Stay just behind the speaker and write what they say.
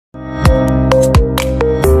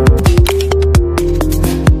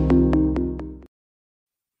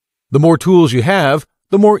The more tools you have,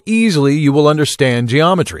 the more easily you will understand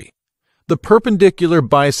geometry. The Perpendicular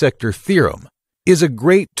Bisector Theorem is a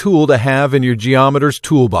great tool to have in your geometer's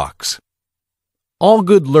toolbox. All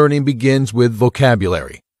good learning begins with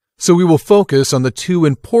vocabulary, so we will focus on the two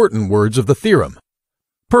important words of the theorem.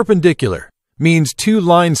 Perpendicular means two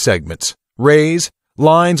line segments, rays,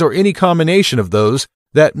 lines, or any combination of those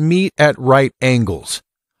that meet at right angles.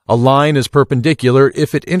 A line is perpendicular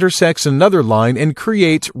if it intersects another line and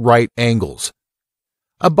creates right angles.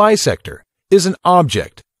 A bisector is an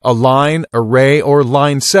object, a line, a ray, or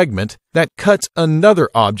line segment that cuts another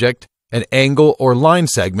object, an angle or line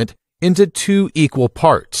segment, into two equal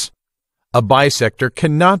parts. A bisector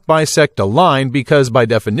cannot bisect a line because, by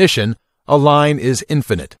definition, a line is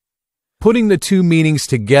infinite. Putting the two meanings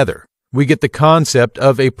together, we get the concept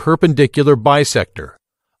of a perpendicular bisector,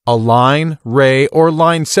 a line, ray, or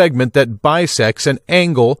line segment that bisects an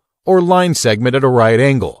angle or line segment at a right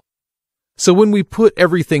angle. So when we put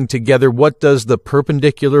everything together, what does the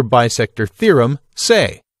perpendicular bisector theorem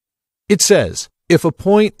say? It says, if a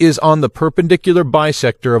point is on the perpendicular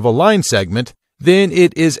bisector of a line segment, then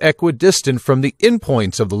it is equidistant from the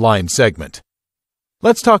endpoints of the line segment.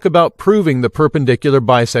 Let's talk about proving the perpendicular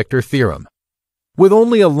bisector theorem. With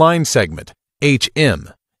only a line segment, HM,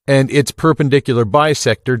 and its perpendicular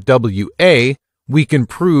bisector WA, we can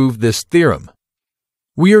prove this theorem.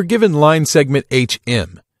 We are given line segment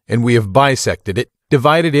HM, and we have bisected it,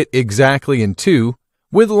 divided it exactly in two,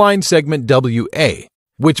 with line segment WA,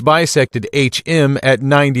 which bisected HM at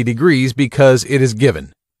 90 degrees because it is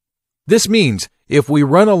given. This means if we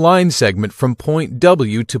run a line segment from point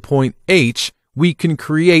W to point H, we can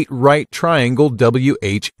create right triangle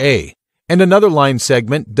WHA, and another line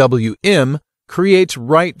segment WM creates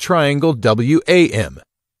right triangle WAM.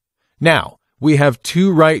 Now, we have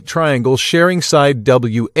two right triangles sharing side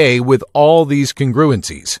WA with all these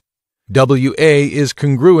congruencies. WA is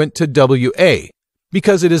congruent to WA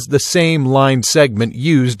because it is the same line segment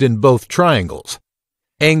used in both triangles.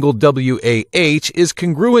 Angle WAH is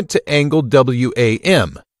congruent to angle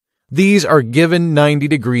WAM. These are given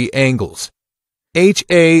 90-degree angles.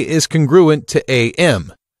 HA is congruent to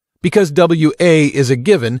AM because WA is a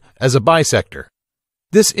given as a bisector.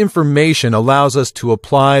 This information allows us to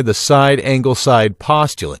apply the side-angle-side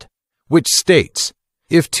postulate, which states,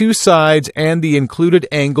 if two sides and the included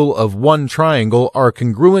angle of one triangle are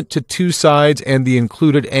congruent to two sides and the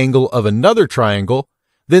included angle of another triangle,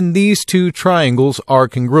 then these two triangles are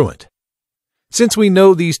congruent. Since we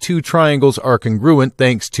know these two triangles are congruent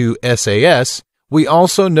thanks to SAS, we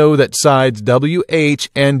also know that sides WH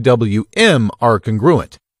and WM are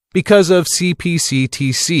congruent because of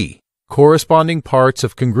CPCTC. Corresponding parts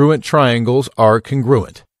of congruent triangles are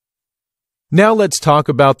congruent. Now let's talk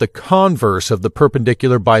about the converse of the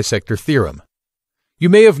perpendicular bisector theorem. You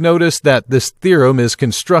may have noticed that this theorem is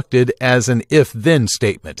constructed as an if-then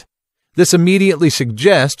statement. This immediately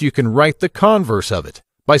suggests you can write the converse of it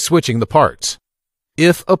by switching the parts.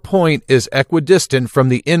 If a point is equidistant from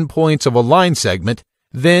the endpoints of a line segment,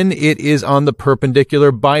 then it is on the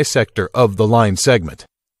perpendicular bisector of the line segment.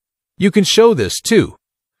 You can show this too.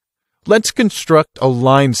 Let's construct a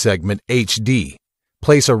line segment HD.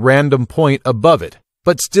 Place a random point above it,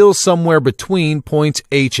 but still somewhere between points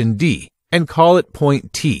H and D, and call it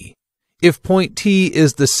point T. If point T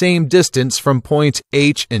is the same distance from points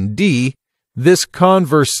H and D, this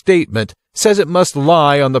converse statement says it must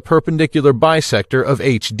lie on the perpendicular bisector of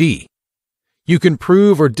HD. You can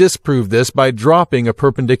prove or disprove this by dropping a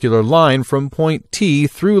perpendicular line from point T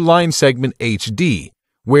through line segment HD,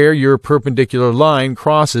 where your perpendicular line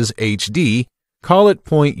crosses HD, call it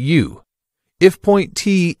point U. If point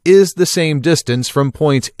T is the same distance from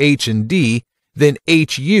points H and D, then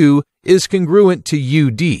HU is congruent to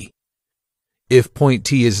UD. If point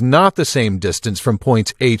T is not the same distance from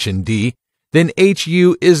points H and D, then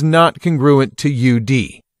HU is not congruent to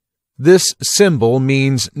UD. This symbol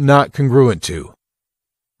means not congruent to.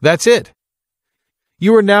 That's it.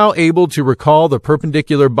 You are now able to recall the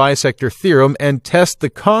perpendicular bisector theorem and test the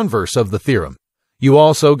converse of the theorem. You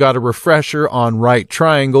also got a refresher on right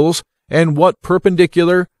triangles and what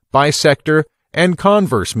perpendicular, bisector, and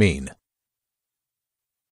converse mean.